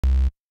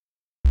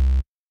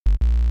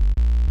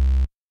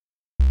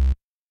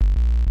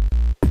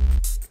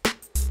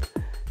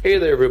Hey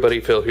there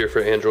everybody, Phil here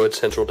for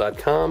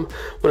AndroidCentral.com.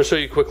 I want to show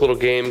you a quick little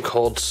game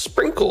called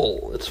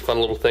Sprinkle. It's a fun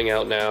little thing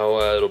out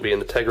now. It'll be in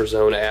the Tegra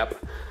Zone app.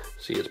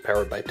 See, it's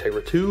powered by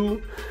Tegra 2.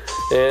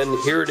 And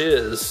here it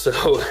is.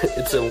 So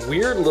it's a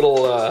weird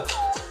little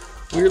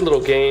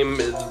game.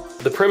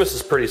 The premise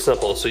is pretty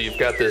simple. So you've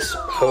got this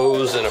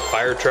hose and a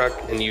fire truck,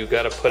 and you've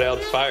got to put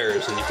out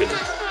fires, and you can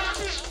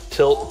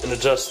tilt and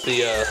adjust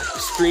the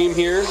stream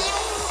here.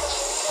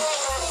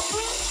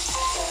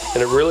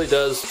 And it really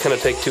does kind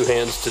of take two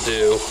hands to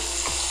do.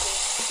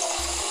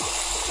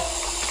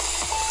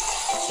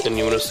 And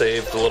you want to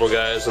save the little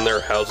guys and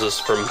their houses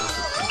from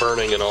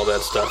burning and all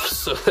that stuff,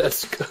 so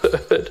that's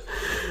good.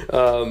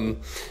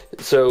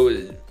 So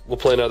we'll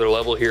play another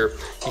level here.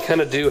 You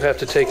kind of do have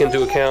to take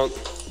into account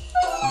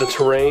the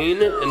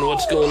terrain and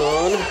what's going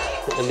on,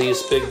 and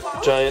these big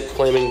giant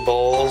flaming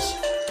balls.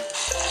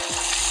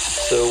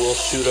 So we'll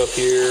shoot up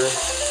here,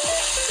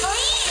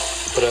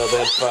 put out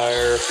that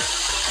fire.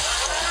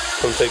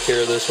 Come take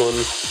care of this one.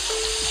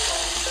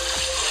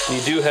 You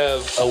do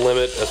have a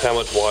limit of how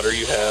much water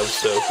you have,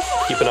 so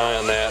keep an eye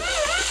on that.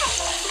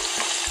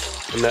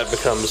 And that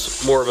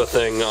becomes more of a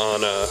thing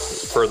on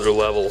further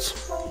levels.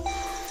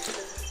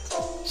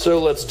 So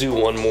let's do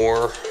one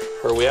more.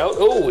 Are we out?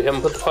 Oh, we haven't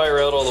put the fire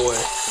out all the way.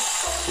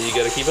 So you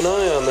gotta keep an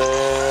eye on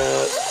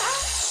that.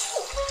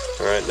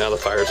 Alright, now the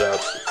fire's out.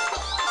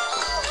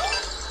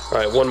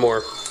 Alright, one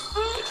more.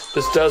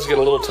 This does get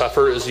a little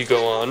tougher as you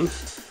go on.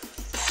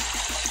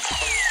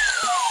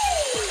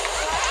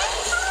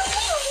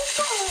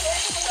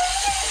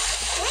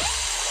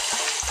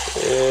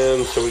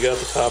 And so we got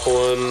the top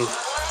one.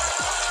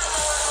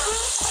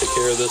 Take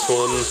care of this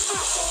one.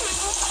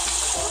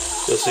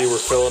 You'll see we're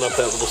filling up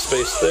that little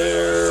space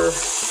there.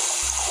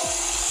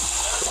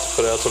 Let's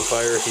put out some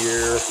fire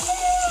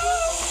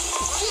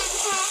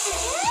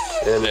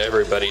here. And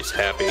everybody's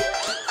happy.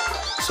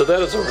 So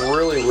that is a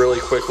really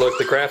quick look.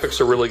 The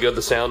graphics are really good.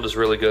 The sound is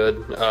really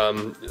good.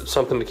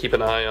 Something to keep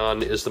an eye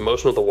on is the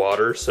motion of the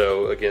water.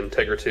 So again,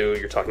 Tegra 2,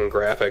 you're talking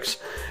graphics.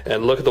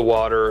 And look at the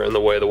water and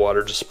the way the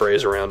water just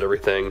sprays around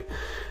everything.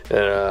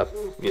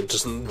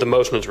 Just the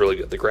motion is really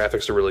good. The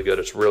graphics are really good.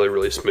 It's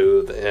really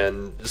smooth.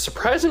 And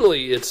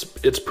surprisingly, it's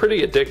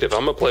pretty addictive.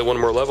 I'm going to play one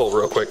more level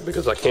real quick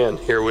because I can.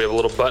 Here we have a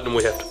little button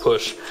we have to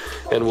push.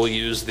 And we'll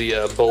use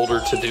the boulder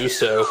to do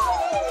so.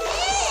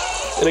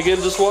 And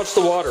again, just watch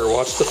the water,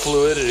 watch the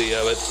fluidity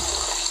of it.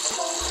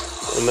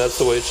 And that's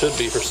the way it should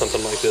be for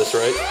something like this,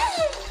 right?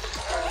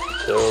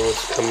 So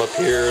let's come up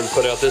here and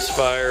put out this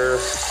fire.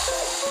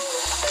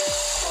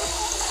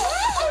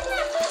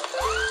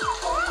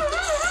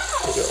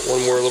 We got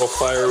one more little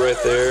fire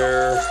right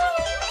there.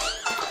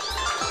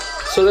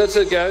 So that's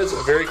it, guys.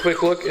 A very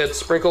quick look at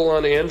Sprinkle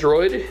on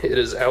Android. It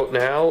is out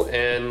now,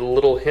 and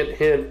little hint,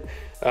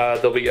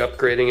 they'll be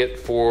upgrading it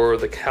for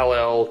the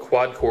Kal-El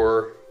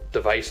quad-core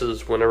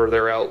devices whenever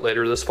they're out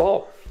later this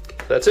fall.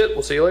 That's it.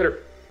 We'll see you later.